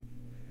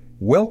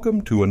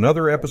Welcome to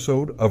another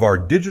episode of our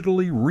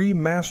digitally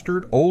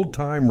remastered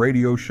old-time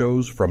radio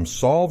shows from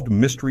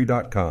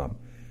SolvedMystery.com.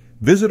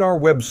 Visit our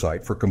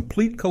website for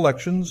complete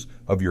collections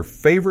of your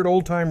favorite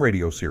old-time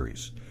radio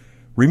series.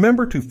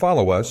 Remember to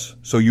follow us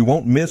so you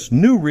won't miss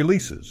new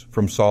releases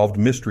from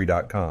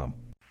SolvedMystery.com.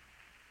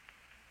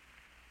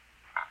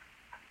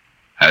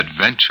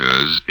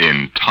 Adventures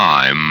in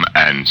time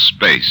and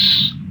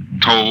space,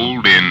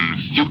 told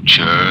in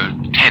future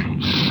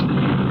tense.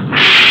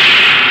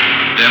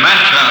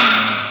 Dimension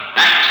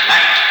X.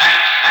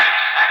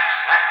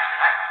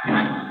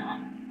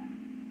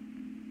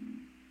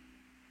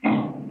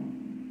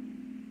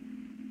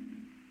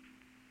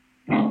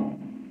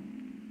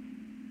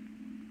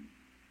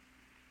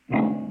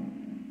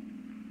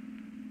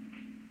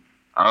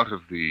 Out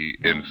of the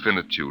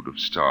infinitude of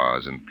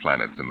stars and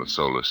planets in the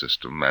solar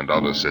system and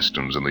other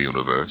systems in the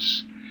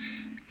universe,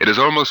 it is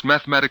almost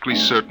mathematically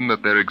certain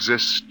that there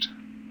exist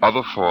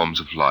other forms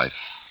of life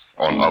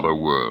on other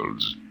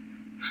worlds.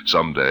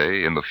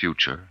 Someday, in the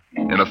future,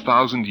 in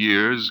 1,000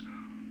 years,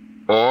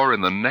 or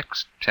in the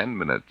next 10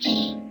 minutes,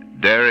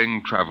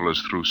 daring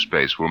travelers through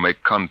space will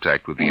make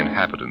contact with the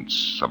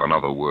inhabitants of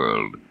another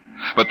world.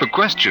 But the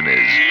question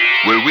is,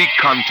 will we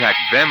contact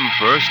them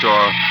first,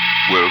 or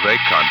will they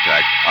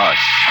contact us?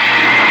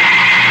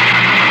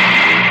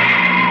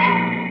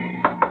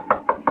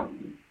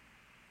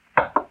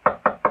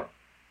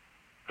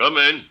 Come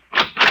in.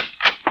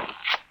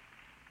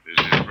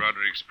 This is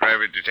Broderick's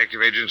private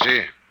detective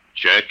agency.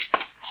 Check.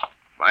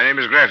 My name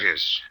is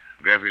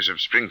Graffius of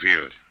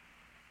Springfield.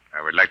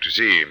 I would like to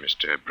see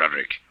Mr.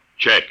 Broderick.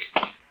 Check.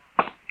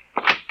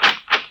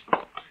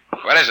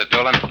 What is it,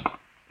 Dolan?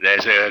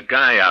 There's a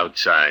guy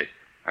outside.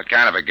 What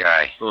kind of a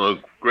guy? Oh,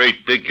 a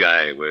great big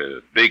guy with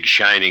a big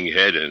shining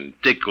head and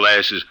thick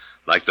glasses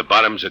like the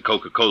bottoms of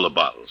Coca-Cola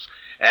bottles.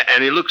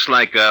 And he looks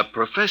like a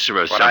professor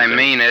or something. What I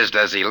mean is,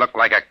 does he look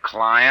like a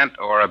client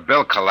or a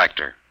bill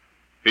collector?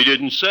 He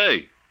didn't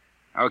say.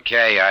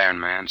 Okay, Iron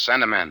Man,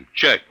 send him in.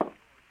 Check.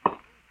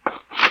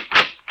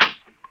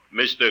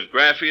 Mr.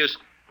 Graffius,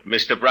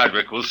 Mr.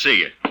 Broderick will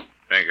see you.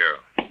 Thank you.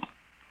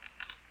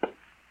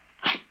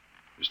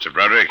 Mr.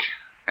 Broderick?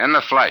 In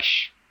the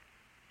flesh.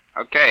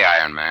 Okay,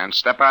 Iron Man,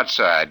 step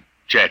outside.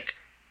 Check.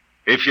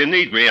 If you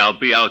need me, I'll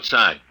be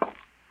outside.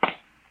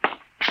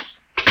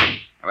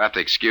 You'll have to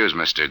excuse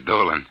Mr.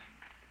 Dolan.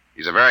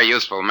 He's a very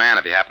useful man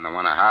if you happen to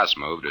want a house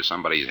moved or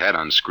somebody's head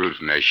unscrewed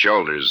from their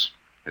shoulders.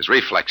 His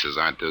reflexes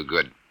aren't too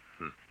good.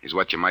 He's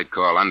what you might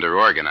call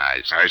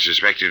underorganized. I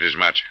suspected as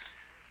much.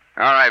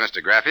 All right,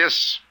 Mr.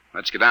 Graffius,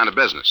 let's get down to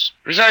business.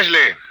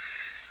 Precisely.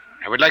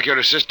 I would like your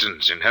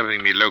assistance in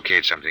helping me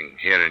locate something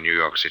here in New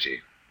York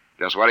City.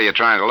 Just what are you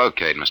trying to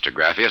locate, Mr.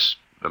 Graffius?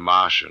 The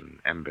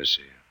Martian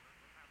Embassy.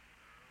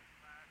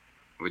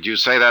 Would you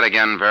say that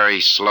again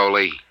very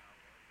slowly?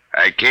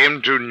 I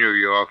came to New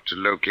York to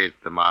locate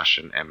the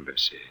Martian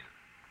Embassy.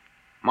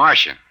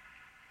 Martian?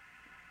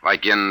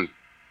 Like in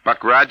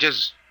Buck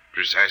Rogers?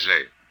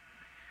 Precisely.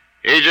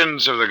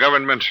 Agents of the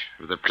government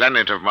of the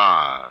planet of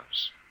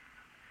Mars.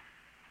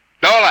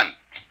 Dolan!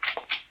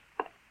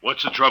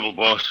 What's the trouble,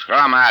 boss?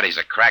 Throw him out. He's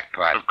a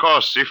crackpot. Of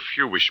course, if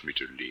you wish me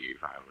to leave,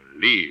 I will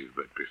leave.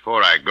 But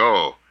before I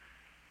go,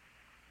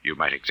 you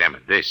might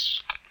examine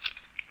this.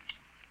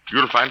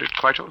 You'll find it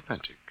quite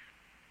authentic.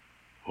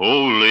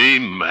 Holy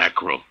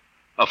mackerel.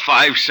 A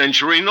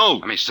 5th-century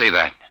note. Let me see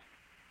that.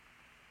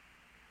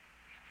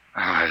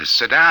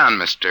 Sit down,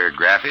 Mr.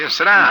 Graffius.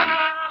 Sit down.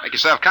 Make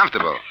yourself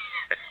comfortable.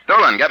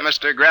 Dolan, get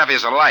Mr.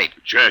 Graffius a light.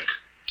 Check.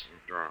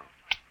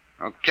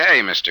 Okay,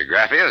 Mr.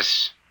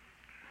 Graffius.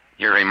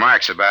 Your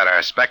remarks about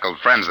our speckled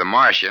friends, the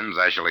Martians,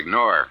 I shall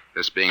ignore.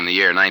 This being the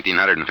year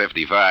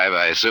 1955,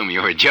 I assume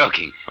you were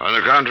joking. On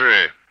the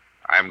contrary,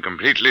 I'm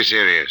completely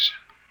serious.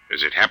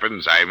 As it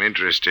happens, I'm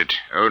interested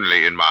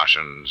only in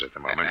Martians at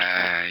the moment.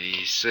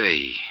 I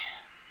see.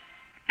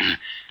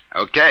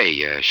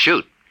 Okay,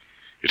 shoot.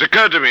 It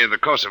occurred to me in the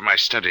course of my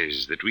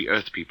studies that we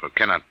Earth people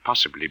cannot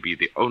possibly be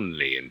the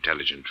only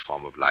intelligent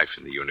form of life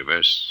in the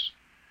universe.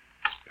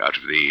 Out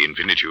of the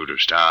infinitude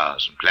of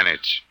stars and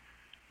planets,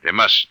 there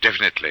must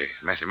definitely,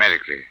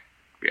 mathematically,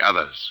 be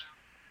others.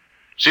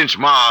 Since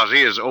Mars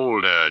is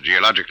older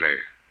geologically,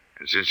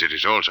 and since it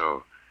is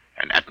also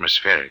an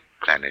atmospheric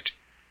planet,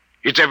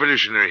 its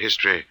evolutionary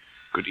history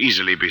could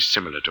easily be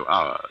similar to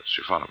ours,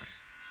 you follow me?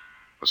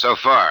 Well, so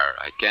far,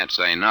 I can't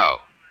say no.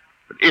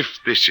 But if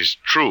this is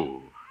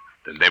true,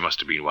 then they must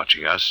have been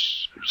watching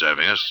us,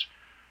 observing us,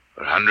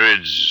 for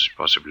hundreds,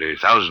 possibly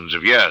thousands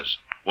of years.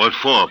 What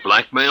for,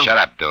 blackmail? Shut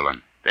up,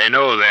 Dolan. They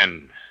know,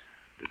 then,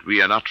 that we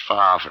are not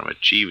far from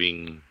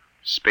achieving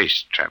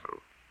space travel.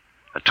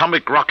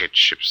 Atomic rocket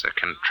ships that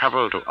can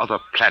travel to other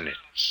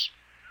planets.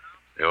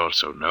 They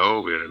also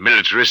know we're a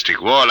militaristic,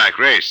 warlike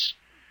race.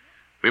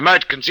 We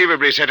might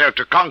conceivably set out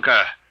to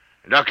conquer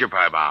and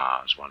occupy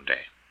Mars one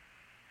day.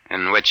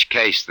 In which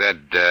case,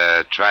 they'd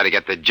try to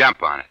get the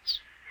jump on it.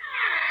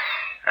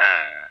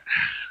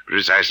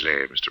 Precisely,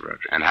 Mr.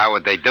 Broderick. And how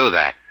would they do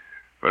that?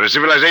 For a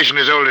civilization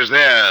as old as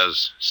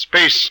theirs,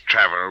 space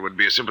travel would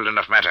be a simple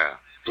enough matter.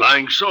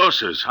 Flying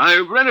saucers. I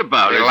read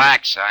about it.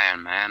 Relax,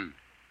 Iron Man.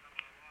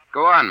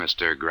 Go on,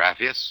 Mr.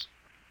 Graphius.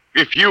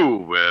 If you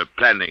were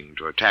planning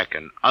to attack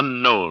an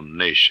unknown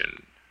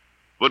nation,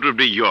 what would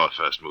be your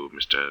first move,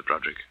 Mr.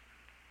 Broderick?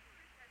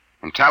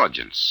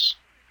 Intelligence.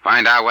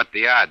 Find out what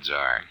the odds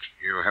are.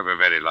 You have a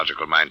very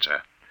logical mind,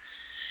 sir.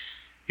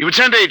 You would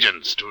send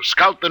agents to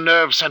scout the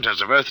nerve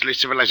centers of earthly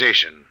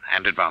civilization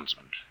and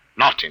advancement.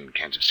 Not in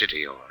Kansas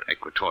City or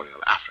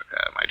Equatorial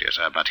Africa, my dear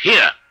sir, but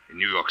here in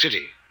New York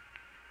City.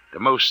 The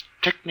most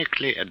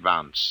technically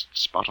advanced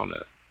spot on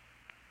Earth.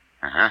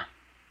 Uh-huh.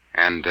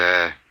 And,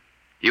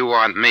 you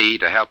want me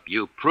to help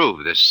you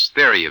prove this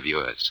theory of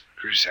yours?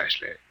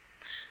 Precisely.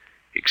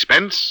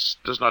 Expense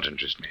does not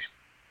interest me.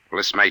 Well,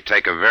 this may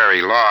take a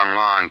very long,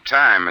 long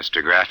time,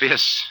 Mr.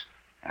 Graphius.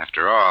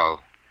 After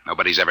all,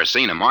 nobody's ever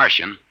seen a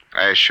Martian.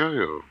 I assure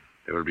you,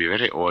 they will be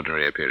very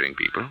ordinary-appearing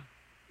people.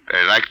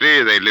 Very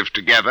likely they live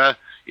together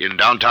in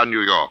downtown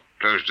New York,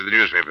 close to the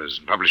newspapers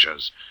and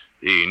publishers,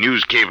 the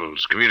news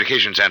cables,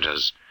 communication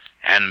centers,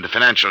 and the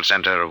financial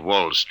center of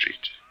Wall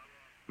Street.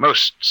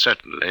 Most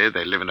certainly,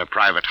 they live in a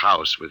private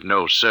house with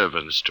no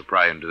servants to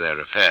pry into their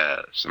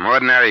affairs. Some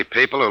ordinary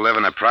people who live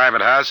in a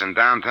private house in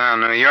downtown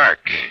New York.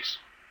 Yes.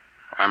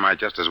 I might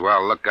just as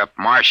well look up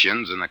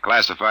Martians in the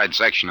classified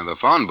section of the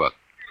phone book.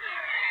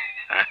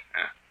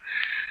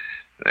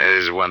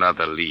 There's one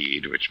other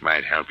lead which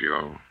might help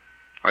you.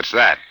 What's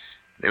that?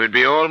 They would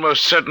be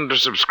almost certain to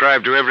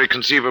subscribe to every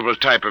conceivable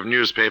type of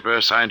newspaper,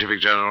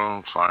 scientific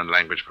journal, foreign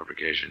language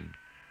publication.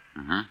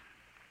 Mm-hmm.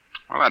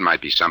 Well, that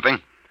might be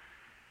something.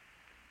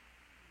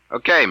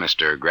 Okay,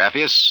 Mr.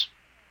 Graphius.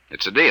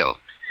 It's a deal.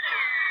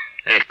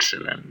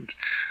 Excellent.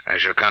 I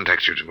shall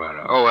contact you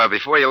tomorrow. Oh,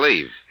 before you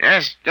leave.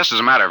 Yes? Just as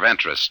a matter of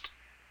interest.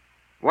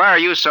 Why are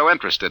you so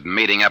interested in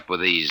meeting up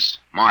with these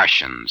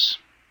Martians?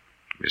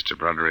 Mr.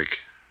 Broderick,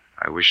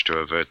 I wish to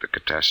avert the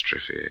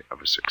catastrophe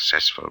of a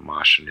successful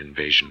Martian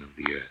invasion of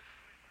the Earth.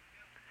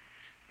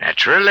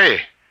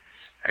 Naturally,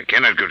 I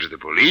cannot go to the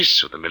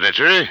police or the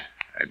military.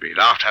 I'd be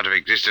laughed out of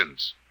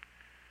existence.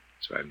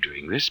 So I'm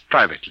doing this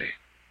privately.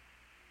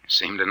 You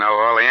seem to know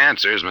all the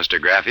answers, Mr.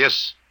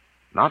 Graphius.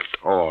 Not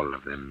all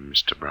of them,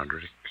 Mr.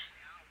 Broderick.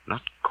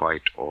 Not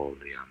quite all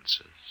the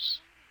answers.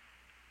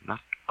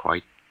 Not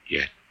quite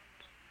yet.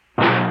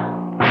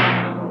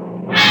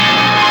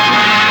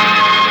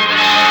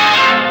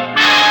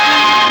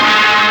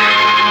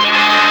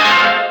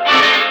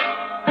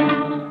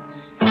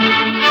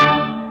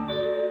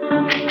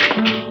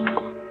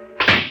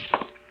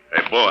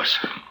 Boss,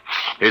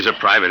 here's a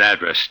private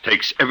address.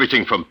 Takes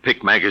everything from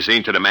Pick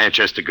magazine to the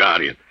Manchester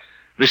Guardian.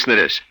 Listen to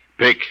this.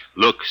 Pick,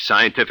 Look,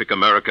 Scientific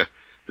America,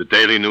 the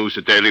Daily News,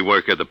 the Daily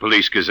Worker, the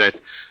Police Gazette,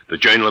 the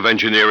Journal of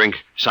Engineering,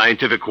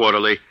 Scientific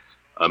Quarterly,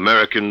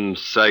 American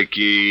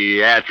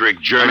Psychiatric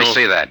Journal. Let me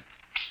see that.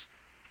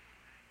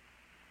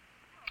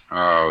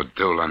 Oh,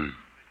 Doolin.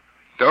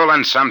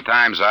 Doolin,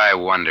 sometimes I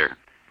wonder.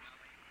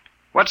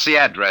 What's the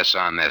address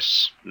on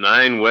this?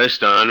 9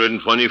 West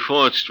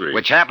 124th Street.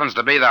 Which happens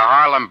to be the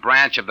Harlem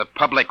branch of the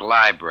Public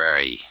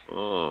Library.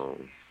 Oh.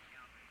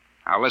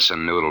 Now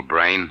listen, Noodle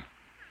Brain.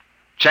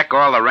 Check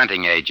all the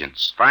renting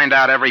agents. Find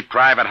out every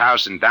private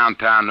house in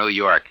downtown New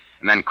York.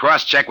 And then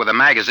cross-check with the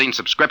magazine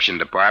subscription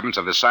departments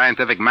of the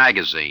scientific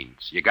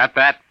magazines. You got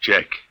that?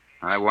 Check.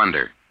 I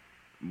wonder.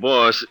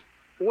 Boss,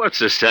 what's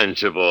the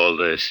sense of all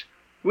this?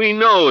 We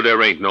know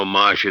there ain't no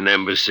Martian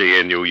embassy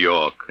in New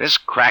York. This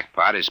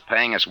crackpot is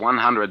paying us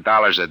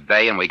 $100 a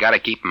day, and we got to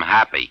keep him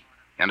happy.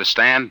 You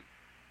understand?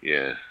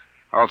 Yeah.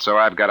 Also,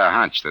 I've got a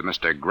hunch that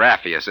Mr.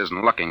 Graphius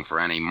isn't looking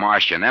for any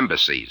Martian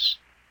embassies.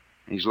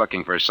 He's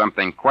looking for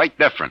something quite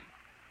different.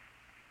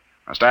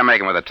 I'll start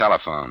making with a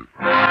telephone.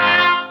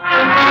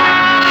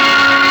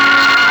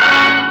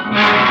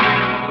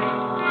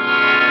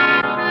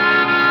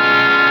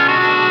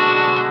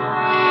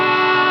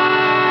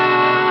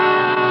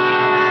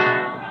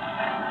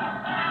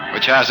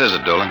 Which house is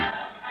it, Doolin?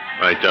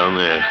 Right down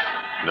there.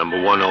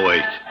 Number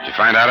 108. Did you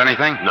find out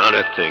anything? Not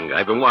a thing.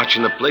 I've been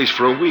watching the place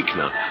for a week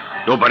now.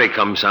 Nobody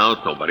comes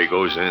out. Nobody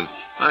goes in.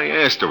 I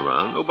asked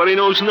around. Nobody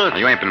knows nothing.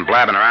 You ain't been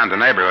blabbing around the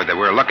neighborhood that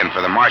we're looking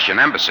for the Martian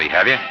embassy,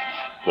 have you?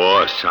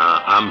 Boss,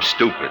 I'm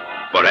stupid.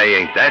 But I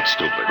ain't that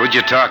stupid. Who'd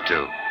you talk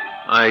to?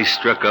 I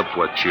struck up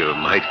what you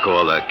might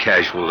call a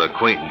casual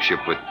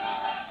acquaintanceship with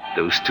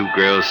those two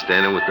girls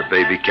standing with the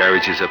baby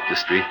carriages up the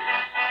street.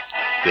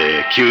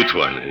 The cute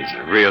one is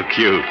real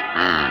cute.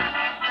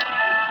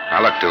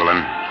 Now, look,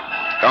 Doolin,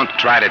 don't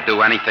try to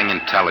do anything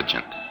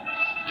intelligent.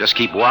 Just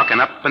keep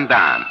walking up and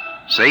down.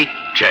 See?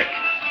 Check.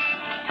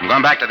 I'm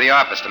going back to the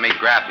office to meet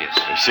Graphius.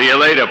 See you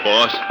later,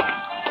 boss.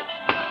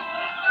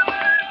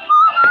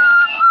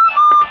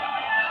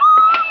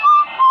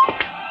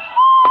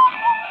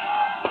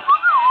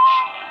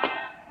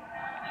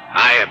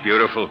 Hiya,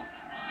 beautiful.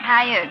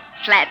 Hiya,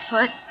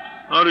 Flatfoot.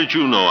 How did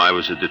you know I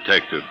was a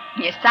detective?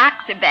 Your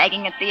socks are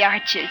bagging at the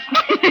arches.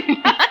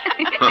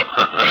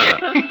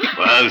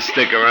 Well,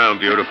 stick around,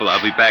 beautiful.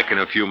 I'll be back in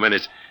a few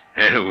minutes,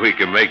 and we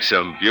can make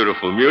some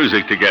beautiful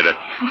music together.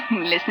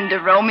 Listen to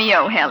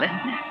Romeo, Helen.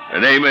 The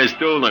name is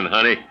Doolin,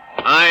 honey.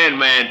 Iron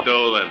Man,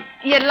 Dolan.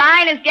 Your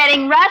line is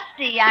getting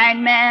rusty,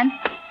 Iron Man.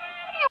 What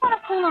do you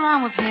want to fool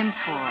around with him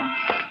for?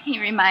 He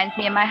reminds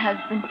me of my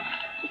husband.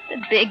 Just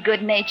a big,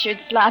 good-natured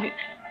slob.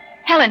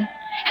 Helen,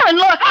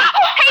 look.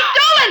 Oh, hey,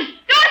 Dolan!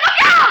 Dolan,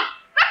 look out!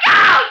 Look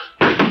out!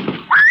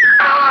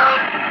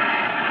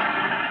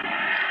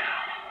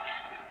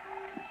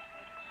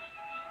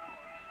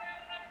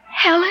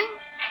 Helen?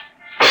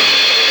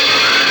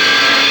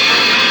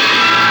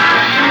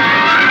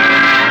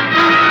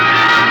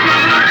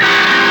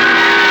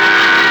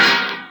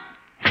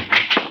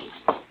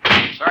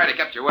 Sorry to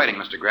kept you waiting,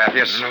 Mr.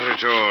 Graffius. Not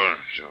at all.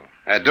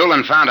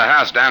 Dolan found a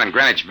house down in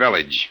Greenwich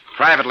Village,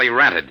 privately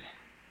rented.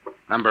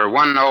 Number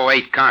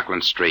 108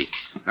 Conklin Street.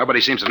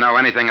 Nobody seems to know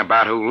anything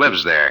about who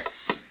lives there,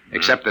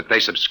 except that they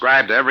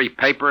subscribe to every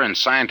paper and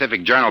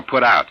scientific journal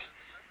put out.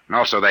 And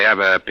also they have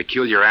a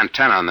peculiar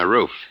antenna on the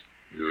roof.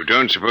 You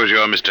don't suppose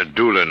your Mr.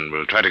 Dolan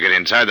will try to get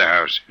inside the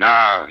house?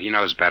 No, he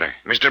knows better.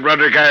 Mr.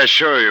 Broderick, I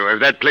assure you,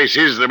 if that place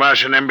is the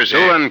Martian embassy...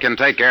 Dolan can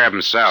take care of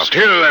himself.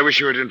 Still, I wish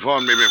you had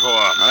informed me before.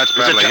 Well, that's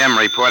probably him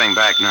reporting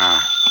back now.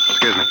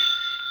 Excuse me.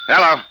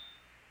 Hello?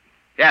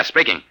 Yeah,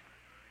 speaking.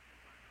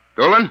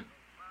 Dolan?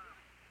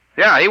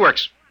 Yeah, he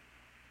works.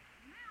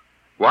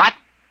 What?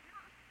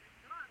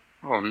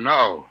 Oh,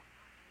 no.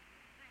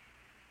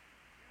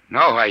 No,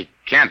 I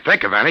can't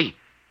think of any.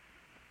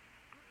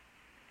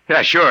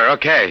 Yeah, sure,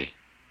 okay.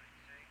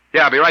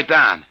 Yeah, I'll be right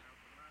down.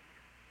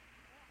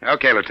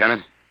 Okay,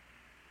 Lieutenant.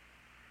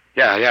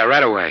 Yeah,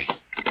 right away.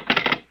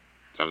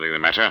 Something the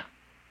matter?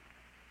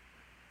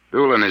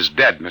 Dolan is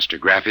dead, Mr.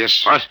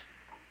 Graffius. What?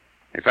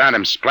 They found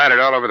him splattered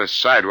all over the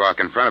sidewalk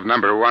in front of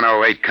number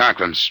 108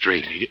 Conklin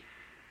Street.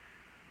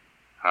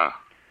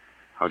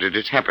 How did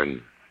it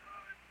happen?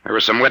 There were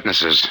some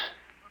witnesses.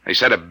 They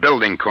said a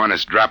building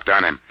cornice dropped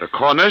on him. The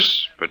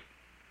cornice? But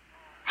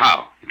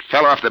how? It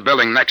fell off the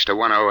building next to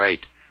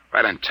 108,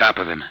 right on top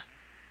of him.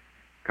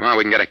 Come on,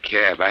 we can get a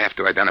cab. I have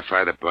to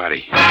identify the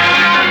body.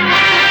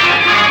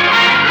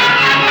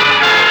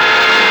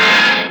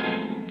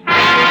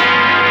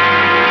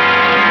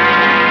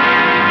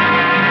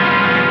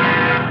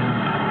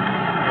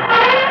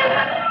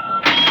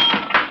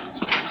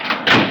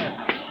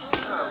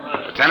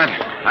 Lieutenant,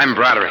 I'm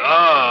Broderick.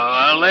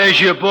 Oh, well, there's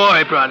your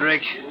boy,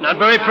 Broderick. Not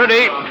very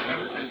pretty.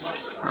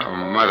 Oh,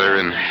 Mother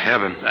in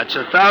heaven. That's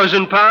a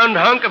 1,000-pound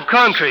hunk of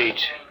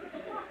concrete.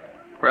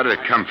 Where did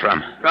it come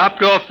from?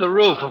 Dropped off the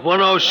roof of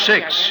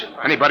 106.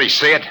 Anybody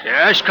see it?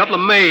 Yes, a couple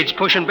of maids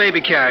pushing baby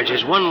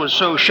carriages. One was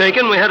so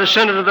shaken we had to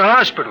send her to the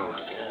hospital.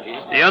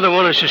 The other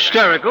one is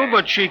hysterical,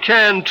 but she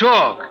can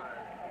talk.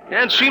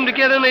 Can't seem to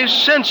get any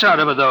sense out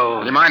of her, though.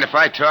 Do you mind if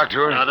I talk to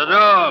her? Not at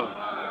all.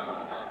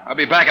 I'll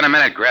be back in a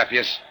minute,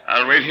 Graffius.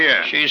 I'll wait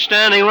here. She's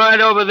standing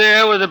right over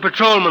there with the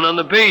patrolman on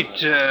the beat.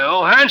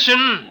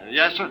 Hanson.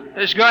 Yes, sir?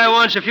 This guy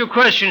wants a few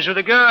questions with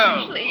the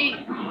girl. Please,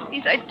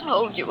 I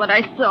told you what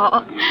I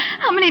saw.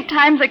 How many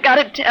times I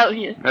gotta tell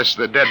you? Yes,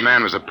 the dead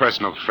man was a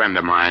personal friend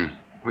of mine.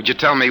 Would you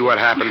tell me what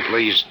happened,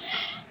 please?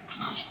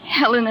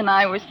 Helen and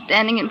I were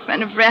standing in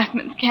front of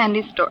Rathman's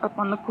candy store up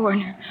on the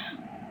corner.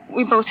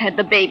 We both had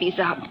the babies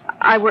out.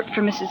 I worked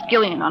for Mrs.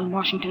 Gillian on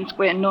Washington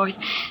Square North.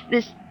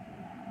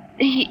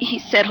 He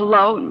said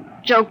hello and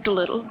joked a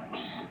little.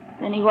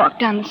 Then he walked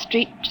down the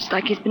street just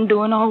like he's been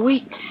doing all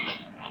week.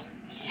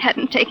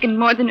 Hadn't taken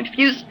more than a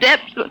few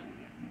steps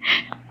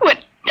when...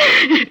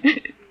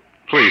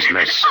 Please,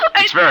 miss.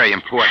 It's very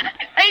important.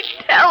 I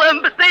tell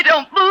them, but they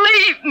don't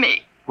believe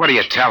me. What do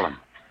you tell them?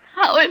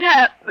 How it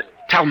happened.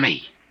 Tell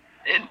me.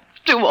 It's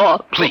too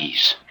awful.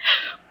 Please.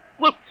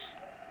 Well,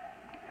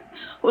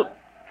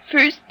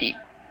 first he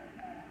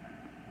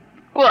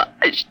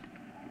washed,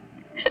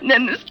 and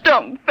then the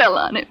stone fell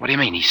on him. What do you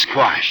mean, he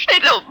squashed? They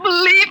don't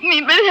believe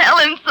me, but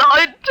Helen saw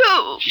it,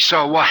 too. She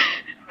saw what?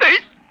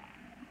 First,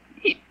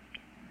 he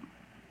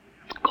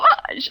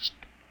squashed.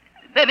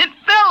 Then it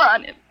fell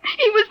on him.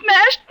 He was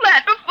mashed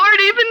flat before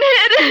it even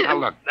hit him. Now,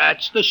 look.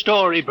 That's the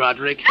story,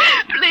 Broderick.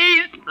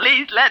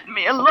 Please let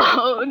me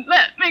alone.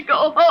 Let me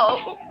go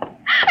home.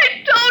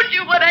 I told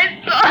you what I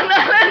saw.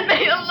 Now let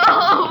me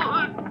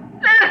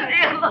alone. Let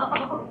me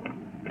alone.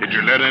 Did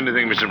you learn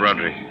anything, Mr.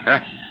 Broderick?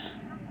 Huh?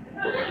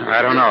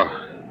 I don't know.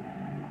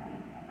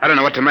 I don't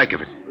know what to make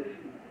of it.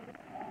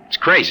 It's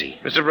crazy.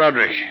 Mr.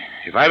 Broderick,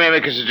 if I may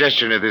make a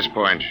suggestion at this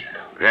point,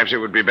 perhaps it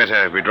would be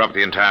better if we dropped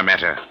the entire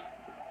matter.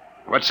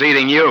 What's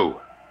eating you?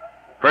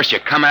 First you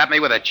come at me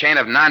with a chain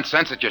of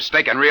nonsense that you're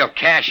staking real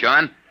cash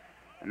on.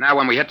 And now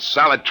when we hit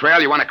solid trail,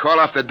 you want to call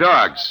off the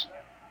dogs.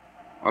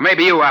 Well,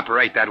 maybe you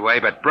operate that way,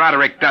 but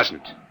Broderick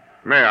doesn't.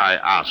 May I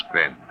ask,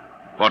 then,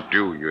 what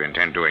do you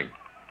intend doing?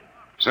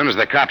 As soon as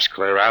the cops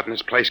clear out and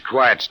this place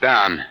quiets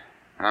down,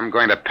 I'm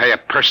going to pay a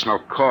personal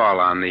call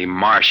on the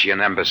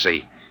Martian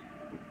embassy.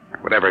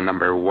 Whatever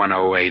number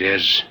 108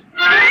 is.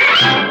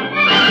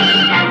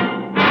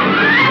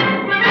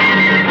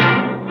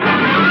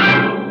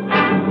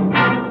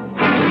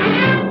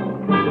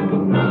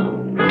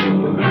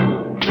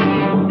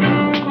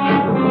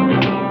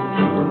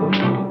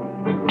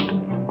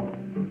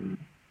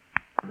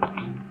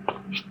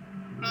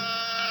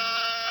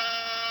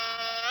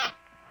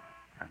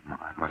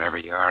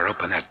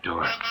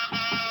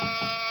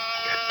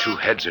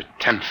 heads or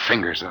 10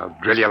 fingers, I'll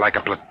drill you like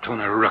a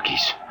platoon of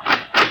rookies.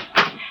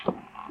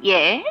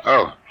 Yes?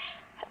 Oh,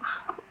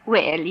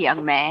 Well,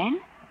 young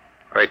man,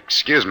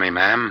 excuse me,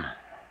 ma'am.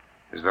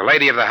 Is the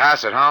lady of the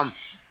house at home?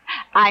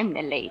 I'm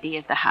the lady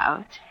of the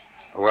house.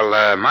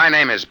 Well, my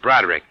name is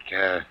Broderick.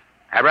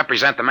 I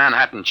represent the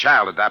Manhattan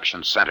Child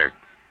Adoption Center.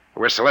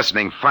 We're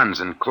soliciting funds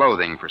and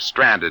clothing for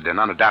stranded and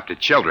unadopted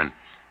children.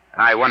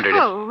 I wondered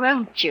if... Oh,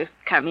 won't you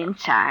come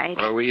inside?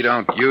 Well, we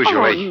don't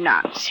usually... Oh,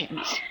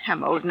 nonsense.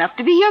 I'm old enough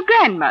to be your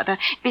grandmother.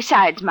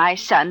 Besides, my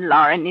son,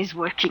 Lauren, is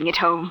working at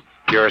home.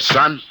 Your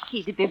son?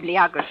 He's a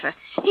bibliographer.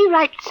 He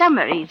writes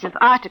summaries of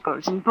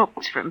articles and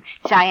books from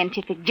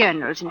scientific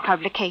journals and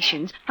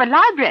publications for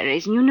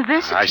libraries and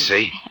universities. I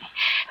see.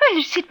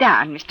 Well, sit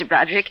down, Mr.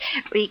 Broderick.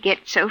 We get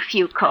so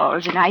few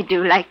calls, and I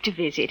do like to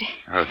visit.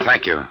 Oh,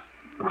 thank you.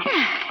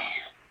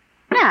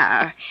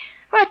 Now,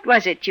 what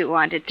was it you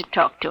wanted to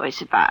talk to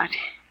us about?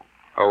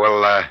 Oh,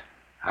 well,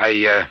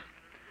 I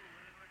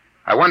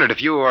wondered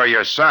if you or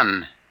your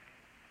son...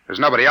 There's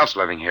nobody else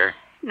living here.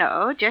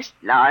 No, just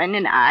Lauren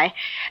and I.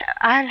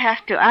 I'll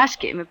have to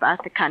ask him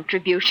about the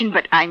contribution,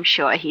 but I'm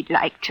sure he'd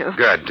like to.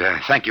 Good.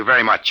 Thank you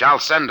very much. I'll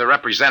send a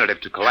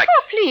representative to collect...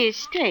 Oh, please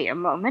stay a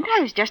moment. I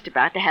was just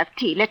about to have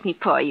tea. Let me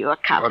pour you a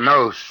cup. Well,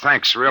 no,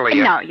 thanks, really.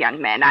 No,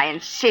 young man, I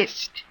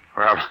insist.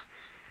 Well,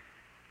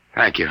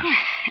 thank you.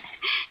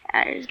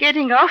 I was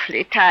getting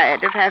awfully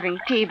tired of having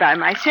tea by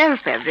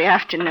myself every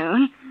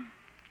afternoon.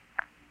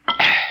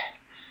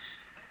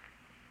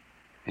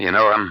 You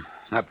know, I'm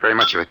not very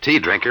much of a tea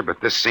drinker, but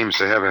this seems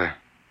to have a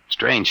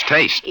strange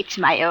taste. It's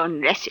my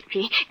own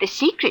recipe. The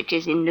secret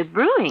is in the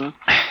brewing.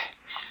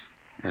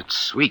 It's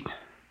sweet.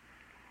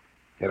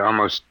 Yet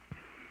almost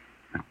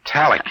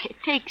metallic. It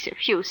takes a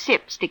few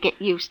sips to get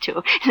used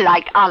to,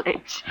 like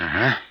olives.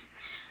 Uh-huh.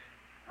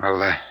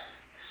 Well,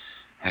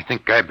 I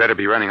think I better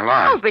be running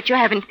along. Oh, but you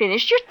haven't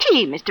finished your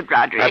tea, Mr.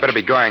 Broderick. I better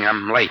be going.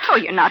 I'm late. Oh,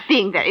 you're not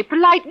being very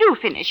polite. Do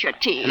finish your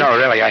tea. No,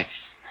 really, I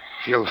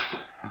feel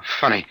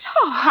funny.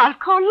 Oh, I'll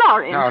call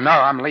Lauren. No,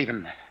 I'm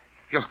leaving. I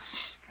feel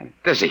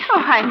dizzy.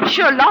 Oh, I'm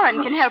sure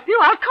Lauren can help you.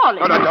 I'll call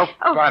him. No,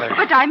 don't bother.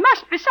 But I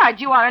must. Besides,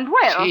 you aren't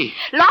well. Tea.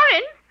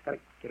 Lauren! Gotta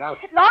get out.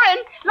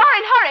 Lauren,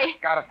 hurry.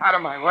 Got it out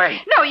of my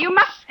way. No, you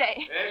must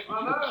stay. Yes,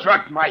 Mother?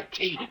 Drugged my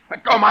tea.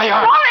 Let go my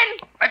arm. Lauren!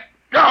 Let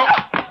go.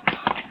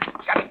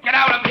 Gotta get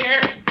out of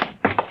here.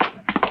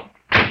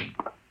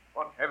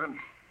 What heaven?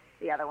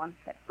 The other one,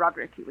 that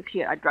Broderick, he was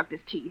here. I drugged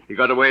his tea. He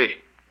got away.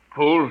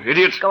 Fool,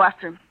 idiot. Go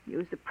after him.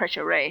 Use the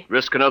pressure ray.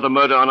 Risk another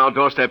murder on our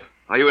doorstep.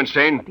 Are you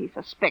insane? But he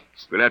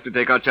suspects. We'll have to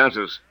take our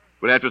chances.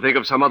 We'll have to think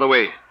of some other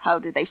way. How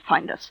did they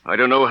find us? I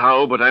don't know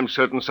how, but I'm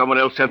certain someone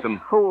else sent them.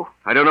 Who?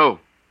 I don't know.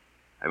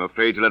 I'm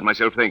afraid to let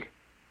myself think.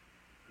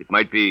 It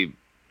might be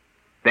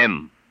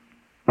them.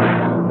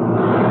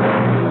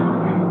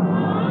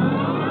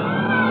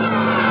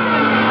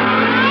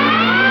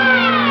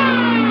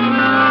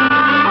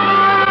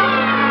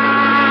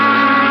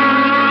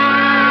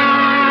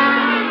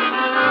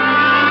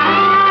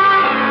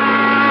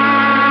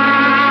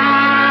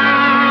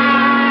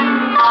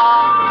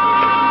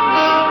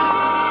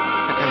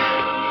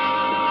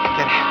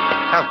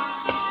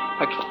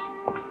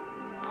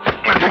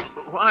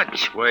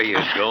 Watch where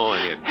you're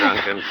going, you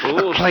drunken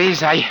fool.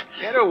 Please,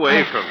 Get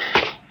away from me.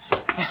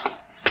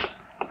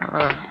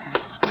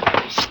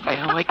 Stay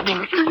away from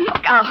me.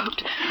 Look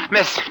out.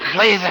 Miss,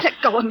 please. Let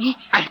go of me.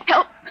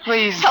 Help.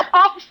 Please. Help,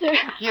 officer.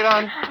 You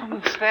don't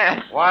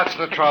understand. What's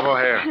the trouble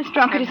here? This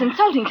drunkard is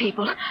insulting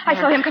people. I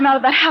saw him come out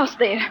of that house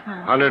there.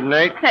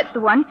 108? That's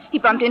the one. He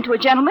bumped into a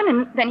gentleman,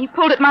 and then he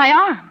pulled at my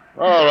arm.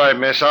 All right,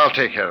 miss, I'll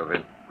take care of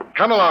it.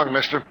 Come along,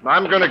 mister.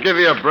 I'm going to give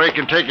you a break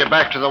and take you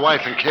back to the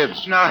wife and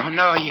kids.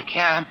 No, you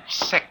can't. I'm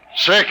sick.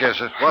 Sick, is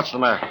it? What's the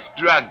matter?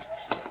 Drugged.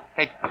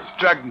 They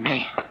drugged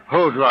me.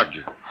 Who drugged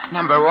you?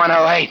 Number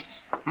 108.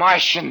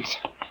 Martians.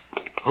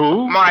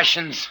 Who?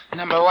 Martians.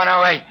 Number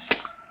 108.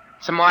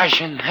 It's a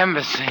Martian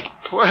embassy.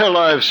 Well,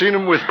 I've seen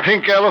them with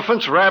pink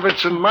elephants,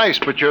 rabbits, and mice,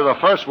 but you're the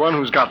first one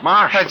who's got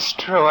marsh. That's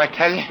true, I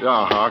tell you.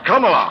 Uh-huh.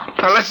 Come along.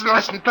 Now,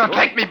 listen. Don't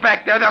take me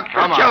back there. Don't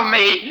Come kill on.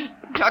 me.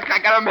 Look, I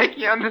gotta make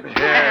you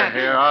understand.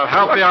 Here, I'll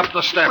help you up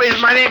the steps. Please,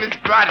 my name is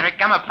Broderick.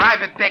 I'm a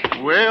private dick.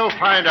 We'll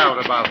find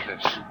out about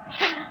this.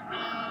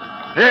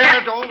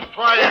 Here, don't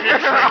try any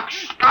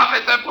tricks.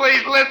 Officer,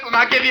 please listen.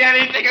 I'll give you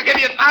anything. I'll give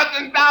you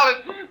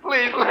 $1,000.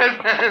 Please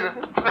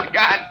listen. For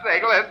God's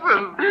sake,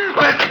 listen.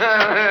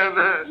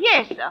 Listen.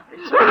 Yes,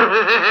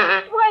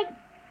 officer. Why,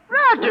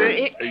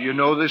 Broderick. You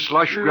know this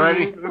slush,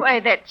 Granny?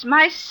 Why, that's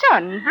my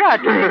son,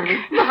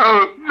 Broderick.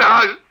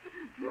 No.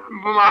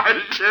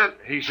 Martian.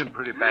 He's in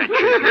pretty bad shape.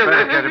 You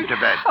better get him to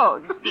bed. Oh,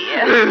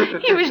 dear.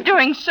 He was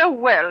doing so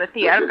well at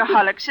the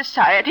Alcoholic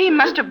Society. He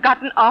must have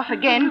gotten off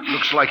again.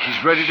 Looks like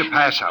he's ready to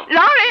pass out.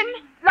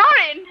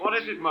 Lauren!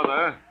 What is it,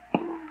 Mother?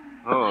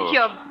 Oh.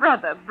 Your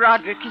brother,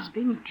 Broderick, has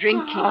been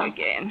drinking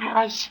again.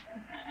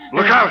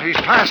 Look out, he's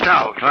passed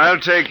out. I'll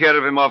take care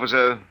of him,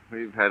 officer.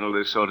 We've handled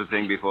this sort of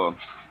thing before.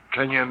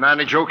 Can you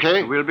manage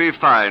okay? We'll be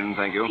fine,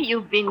 thank you.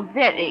 You've been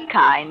very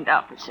kind,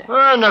 officer.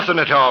 Nothing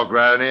at all,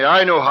 Granny.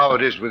 I know how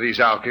it is with these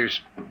alkies.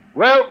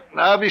 Well,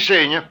 I'll be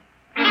seeing you.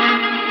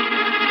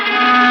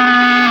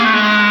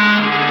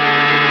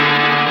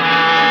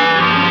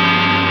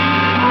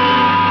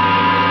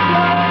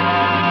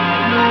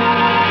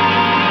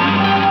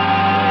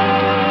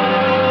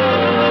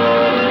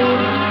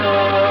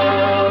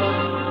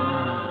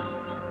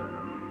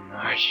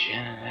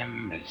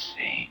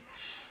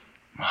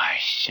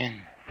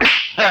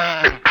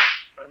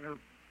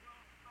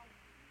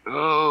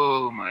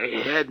 Oh, my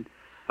head.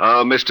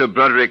 Oh, Mr.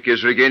 Broderick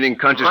is regaining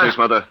consciousness,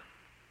 Mother.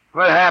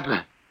 What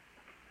happened?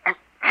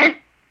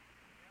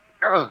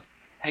 Oh,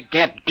 I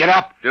can't get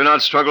up. Do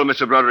not struggle,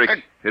 Mr.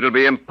 Broderick. It'll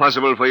be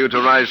impossible for you to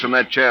rise from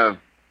that chair.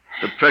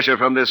 The pressure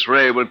from this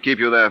ray will keep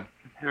you there.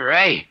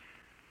 Ray?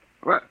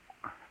 What?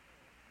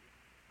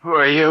 Who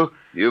are you?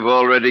 You've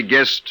already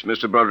guessed,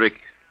 Mr. Broderick.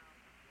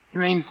 You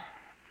mean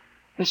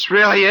this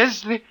really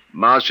is the...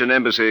 Martian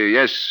Embassy,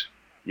 yes.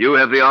 You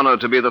have the honor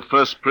to be the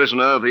first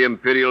prisoner of the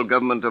Imperial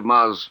Government of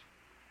Mars.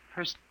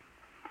 First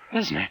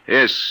prisoner?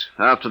 Yes.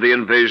 After the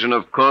invasion,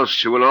 of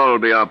course, you will all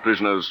be our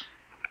prisoners.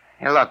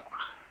 Hey, look.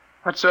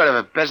 What sort of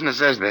a business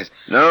is this?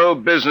 No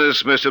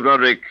business, Mr.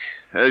 Broderick.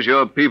 As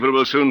your people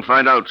will soon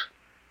find out.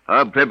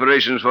 Our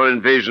preparations for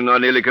invasion are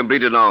nearly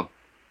completed now.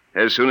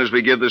 As soon as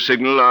we give the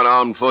signal, our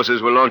armed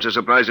forces will launch a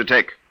surprise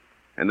attack.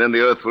 And then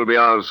the Earth will be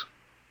ours.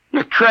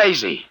 You're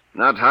crazy.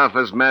 Not half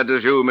as mad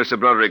as you, Mr.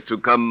 Broderick, to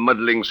come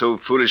muddling so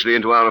foolishly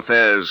into our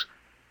affairs.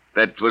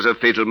 That was a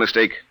fatal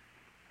mistake.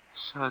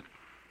 So,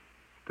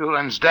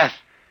 Doolan's death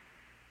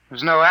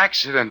was no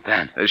accident,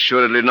 then?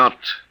 Assuredly not.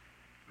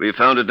 We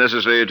found it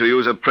necessary to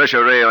use a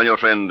pressure ray on your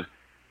friend.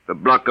 The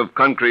block of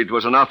concrete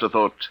was an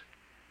afterthought.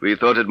 We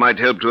thought it might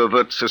help to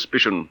avert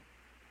suspicion.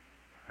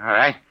 All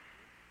right.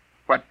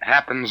 What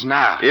happens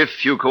now?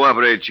 If you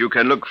cooperate, you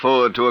can look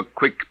forward to a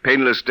quick,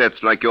 painless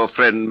death like your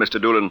friend, Mr.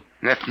 Doolan.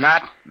 If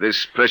not?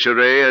 This pressure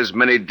ray has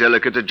many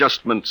delicate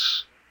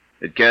adjustments.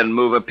 It can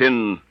move a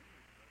pin,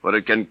 or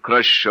it can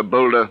crush a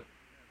boulder.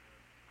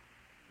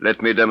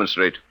 Let me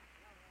demonstrate.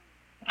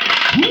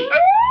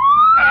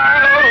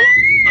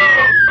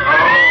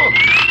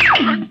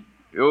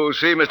 You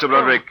see, Mr.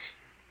 Broderick,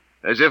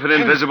 as if an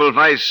invisible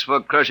vice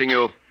were crushing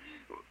you.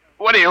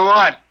 What do you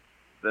want?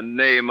 The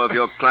name of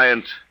your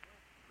client.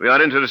 We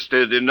are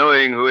interested in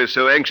knowing who is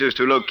so anxious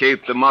to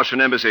locate the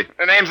Martian Embassy.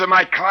 The names of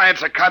my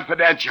clients are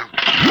confidential.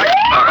 Well?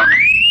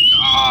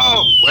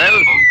 All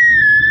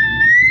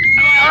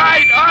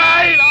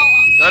right.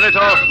 Turn it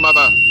off,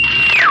 Mother.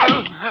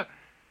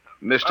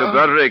 Mr.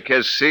 Broderick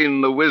has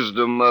seen the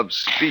wisdom of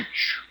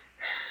speech.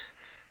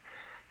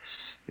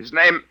 His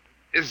name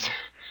is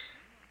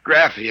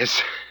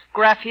Graphius.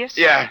 Graphius?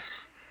 Yeah.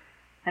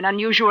 An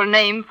unusual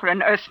name for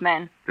an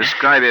Earthman.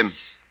 Describe him.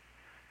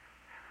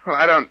 Well,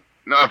 I don't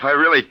know if I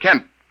really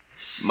can.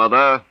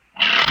 Mother.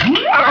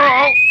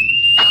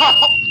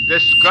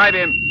 Describe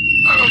him.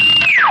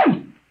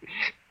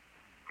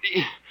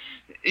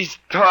 He's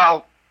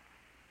tall.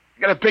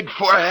 Got a big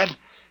forehead.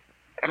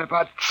 And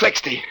about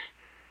 60.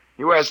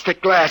 He wears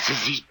thick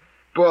glasses. He's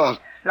bald.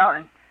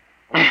 Lauren,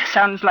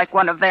 sounds like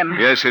one of them.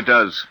 Yes, it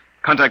does.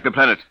 Contact the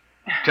planet.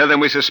 Tell them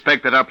we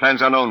suspect that our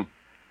plans are known.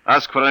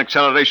 Ask for an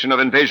acceleration of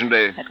invasion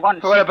day. At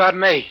once. What about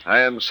me? I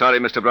am sorry,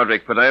 Mr.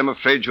 Broderick, but I am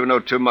afraid you know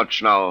too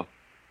much now.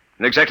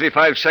 In exactly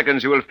 5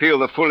 seconds, you will feel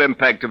the full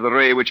impact of the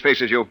ray which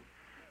faces you.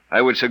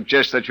 I would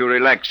suggest that you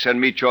relax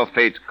and meet your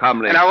fate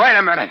calmly. Now, wait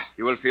a minute.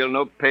 You will feel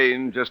no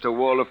pain, just a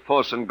wall of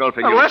force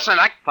engulfing you. Listen,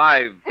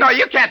 5. No,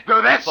 you can't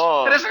do this.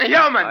 4. It isn't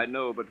human. I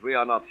know, but we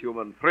are not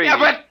human. 3. Yeah,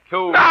 but...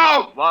 2.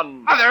 No!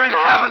 1. Mother in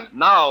heaven.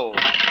 Now.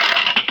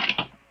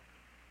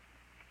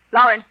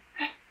 Lauren,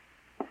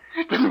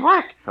 It didn't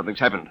work. Something's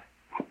happened.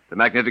 The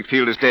magnetic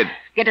field is dead.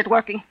 get it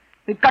working.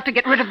 We've got to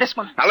get rid of this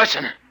one. Now,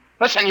 listen.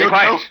 Listen, you Be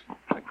quiet. two.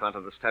 I can't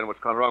understand what's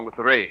gone wrong with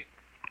the ray.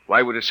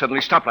 Why would it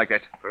suddenly stop like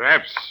that?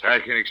 Perhaps I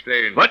can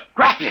explain. What?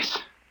 Graphius.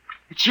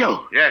 It's you.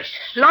 Yes.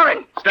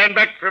 Lauren! Stand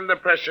back from the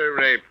pressure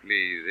ray,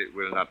 please. It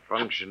will not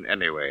function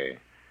anyway.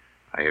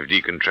 I have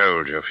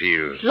decontrolled your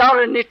field.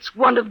 Lauren, it's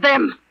one of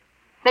them.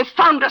 They've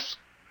found us.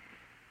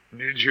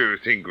 Did you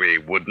think we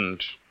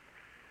wouldn't?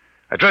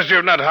 I trust you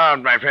have not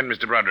harmed my friend,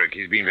 Mr. Broderick.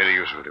 He's been very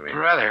useful to me.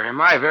 Brother, am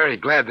I very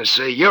glad to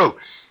see you.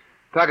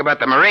 Talk about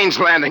the Marines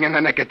landing in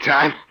the nick of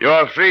time.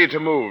 You're free to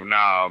move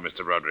now,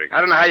 Mr. Broderick. I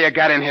don't know how you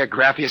got in here,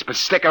 Graphius, but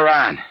stick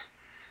around.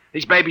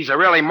 These babies are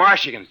really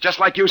Martians, just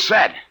like you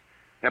said.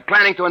 They're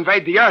planning to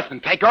invade the Earth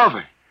and take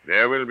over.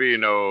 There will be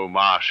no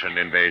Martian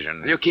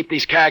invasion. You keep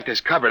these characters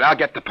covered. I'll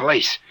get the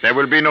police. There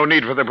will be no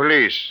need for the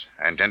police.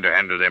 I intend to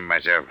handle them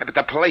myself. But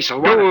the police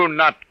will want Do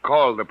not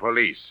call the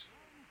police.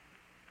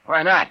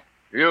 Why not?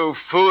 You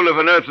fool of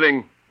an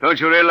Earthling.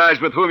 Don't you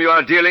realize with whom you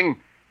are dealing?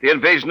 The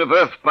invasion of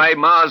Earth by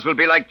Mars will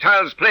be like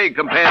child's play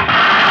compared...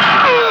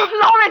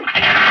 Lauren!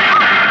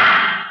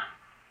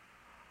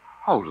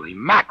 Holy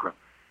mackerel.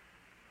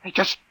 They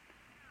just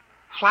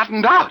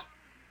flattened out.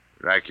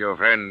 Like your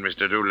friend,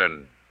 Mr.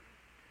 Doolan.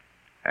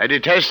 I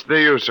detest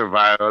the use of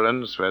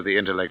violence where the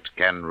intellect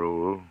can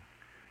rule.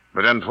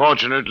 But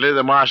unfortunately,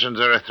 the Martians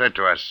are a threat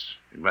to us.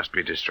 It must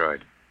be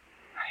destroyed.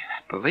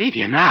 I believe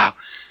you now.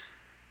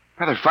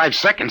 Another 5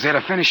 seconds, they'd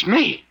have finished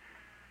me.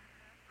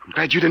 I'm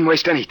glad you didn't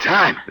waste any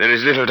time. There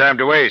is little time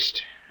to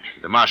waste.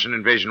 The Martian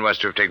invasion was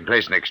to have taken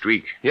place next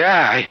week.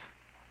 Yeah,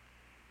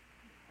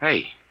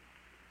 Hey.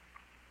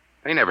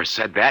 They never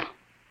said that.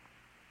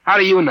 How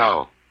do you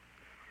know?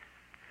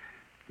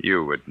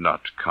 You would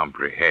not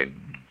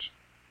comprehend.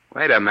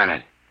 Wait a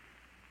minute.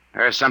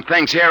 There are some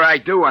things here I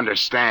do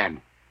understand.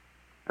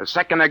 A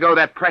second ago,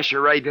 that pressure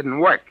ray didn't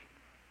work.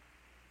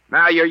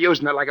 Now you're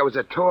using it like it was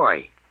a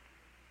toy.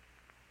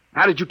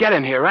 How did you get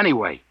in here,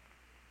 anyway?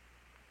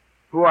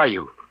 Who are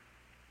you?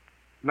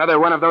 Another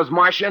one of those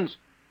Martians?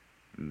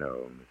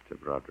 No, Mr.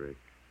 Broderick.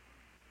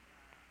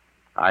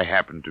 I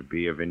happen to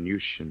be a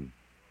Venusian.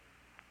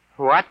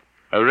 What?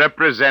 A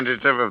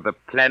representative of the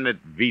planet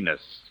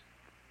Venus.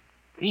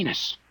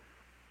 Venus?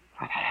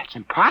 That's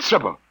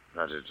impossible.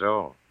 Not at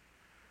all.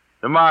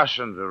 The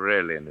Martians are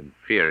really an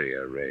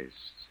inferior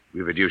race.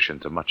 We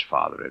Venusians are much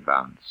farther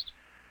advanced.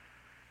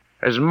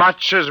 As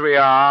much as we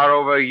are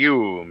over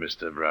you,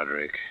 Mr.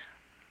 Broderick.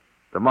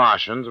 The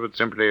Martians would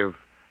simply have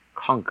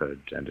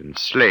conquered and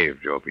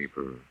enslaved your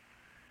people.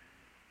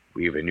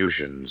 We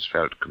Venusians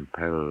felt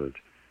compelled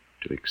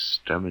to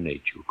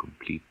exterminate you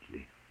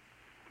completely.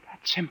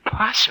 That's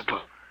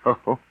impossible.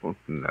 Oh,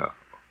 no.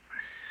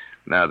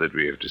 Now that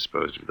we have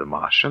disposed of the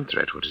Martian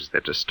threat, what is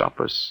there to stop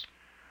us?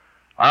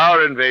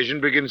 Our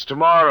invasion begins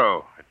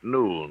tomorrow at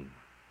noon.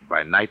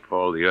 By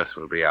nightfall, the Earth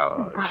will be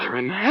ours. Brother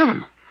in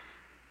heaven.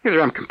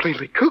 Either I'm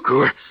completely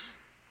cuckoo or...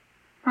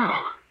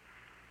 Oh,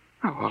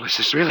 well, this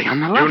is really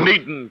on the level. You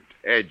needn't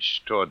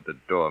edge toward the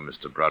door,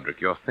 Mr.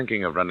 Broderick. You're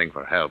thinking of running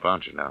for help,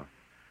 aren't you now?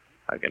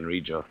 I can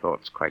read your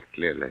thoughts quite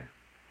clearly.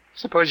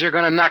 Suppose you're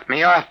going to knock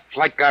me off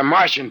like our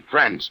Martian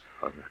friends.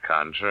 On the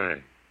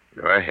contrary.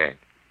 Go ahead.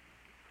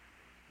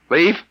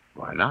 Leave?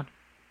 Why not?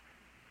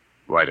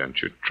 Why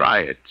don't you try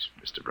it,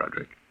 Mr.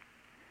 Broderick?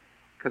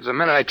 Because the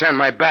minute I turn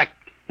my back,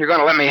 you're going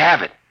to let me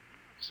have it.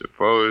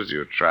 Suppose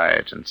you try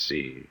it and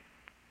see.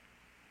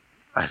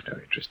 I've no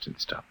interest in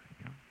stopping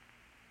you.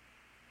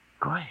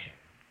 Go ahead.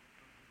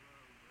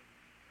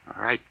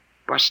 All right,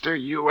 Buster,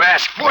 you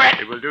asked for it.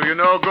 It will do you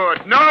no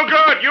good. No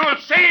good! You'll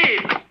see!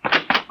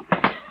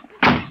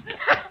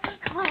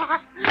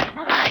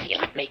 You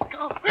let me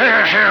go.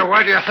 Here,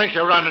 where do you think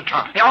you're running to?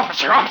 Hey,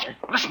 officer,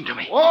 listen to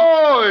me.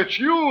 Oh, it's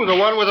you, the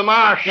one with the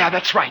marsh. Yeah,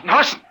 that's right. Now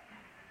listen.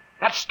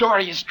 That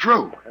story is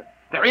true.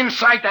 They're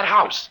inside that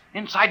house,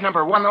 inside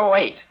number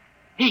 108.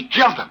 He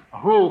killed them.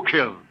 Who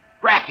killed?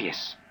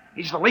 Graphius.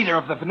 He's the leader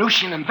of the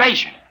Venusian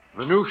invasion.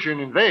 Venusian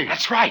invasion?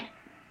 That's right.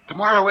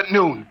 Tomorrow at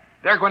noon,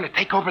 they're going to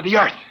take over the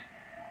Earth.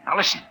 Now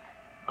listen.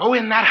 Go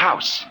in that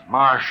house.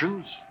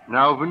 Martians,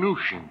 now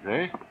Venusians,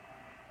 eh?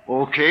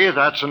 Okay,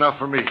 that's enough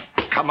for me.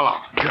 Come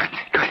along. Good.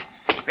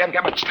 We haven't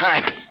got much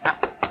time. Now,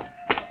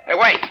 hey,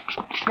 wait.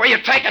 Where you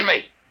taking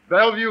me?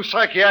 Bellevue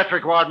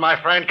Psychiatric Ward, my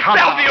friend. Come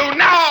Bellevue, on.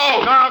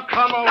 no! Now,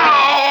 come along. No!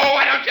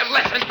 Why don't you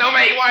listen to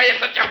me? Why are you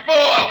such a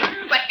fool?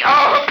 Let go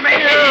of me!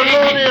 You're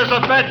loony as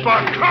a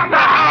bedbug. Come on.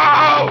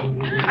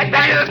 No! I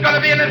tell you, there's going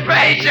to be an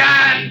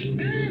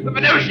invasion! The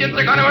Venusians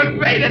are going to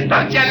invade us,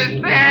 don't you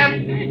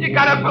understand? You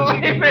gotta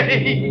believe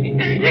me!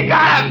 You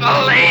gotta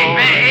believe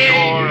me!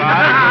 All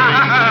right.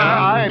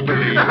 I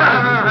believe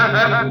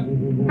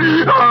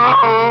you.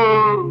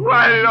 Oh,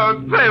 why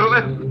don't they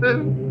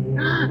listen?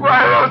 Why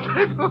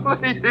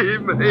don't they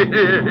believe me?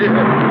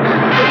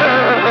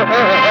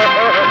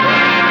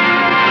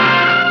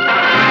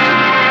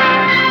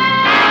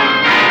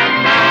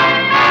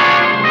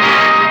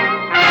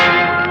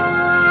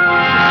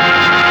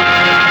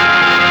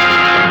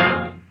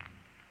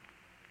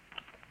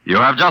 You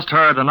have just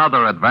heard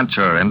another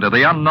adventure into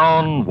the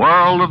unknown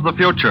world of the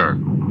future.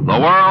 The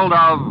world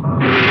of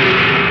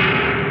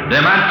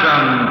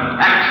Dimension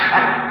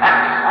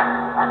X.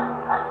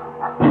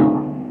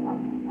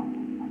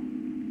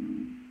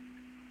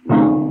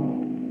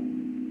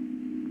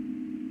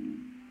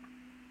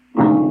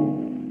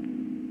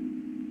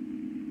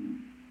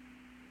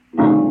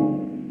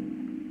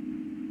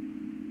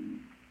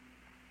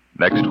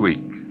 Next week,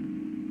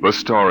 the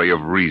story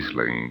of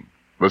Riesling,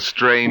 the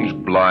strange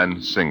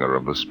blind singer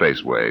of the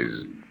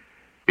spaceways.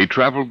 He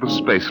traveled the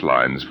space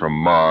lines from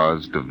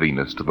Mars to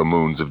Venus to the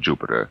moons of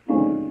Jupiter.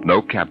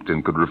 No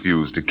captain could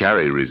refuse to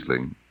carry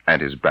Riesling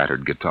and his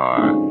battered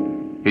guitar.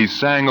 He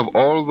sang of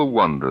all the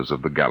wonders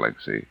of the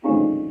galaxy,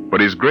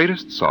 but his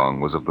greatest song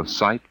was of the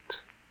sight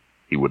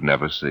he would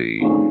never see,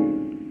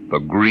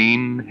 the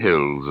green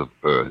hills of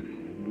Earth.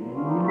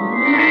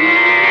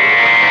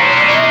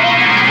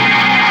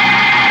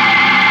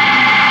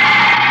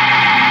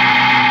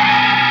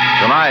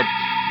 Tonight,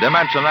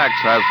 Dimension X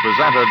has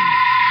presented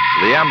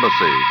The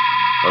Embassy,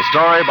 a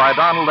story by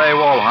Donald A.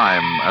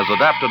 Wollheim, as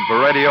adapted for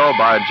radio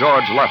by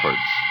George Lefferts.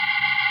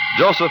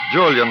 Joseph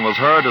Julian was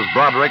heard as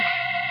Broderick,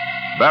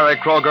 Barry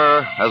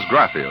Kroger as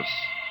Graphius.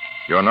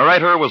 Your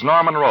narrator was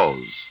Norman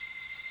Rose.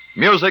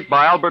 Music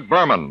by Albert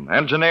Berman,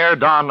 engineer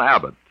Don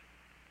Abbott.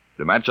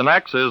 Dimension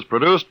X is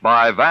produced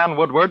by Van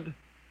Woodward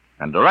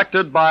and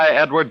directed by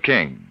Edward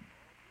King.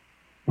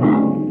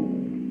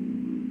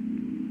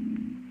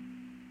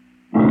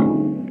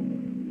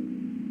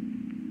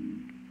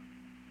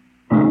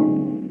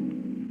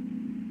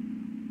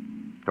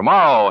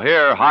 Tomorrow,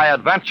 hear High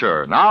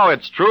Adventure. Now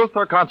it's Truth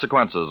or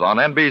Consequences on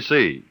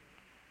NBC.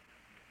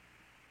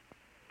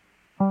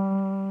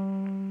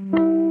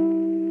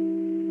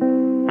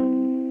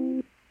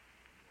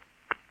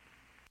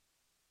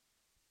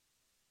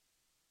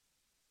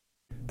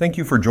 Thank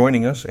you for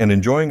joining us and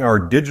enjoying our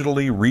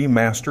digitally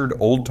remastered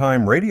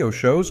old-time radio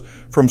shows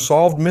from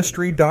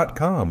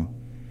SolvedMystery.com.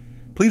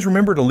 Please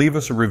remember to leave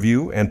us a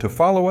review and to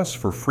follow us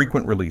for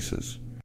frequent releases.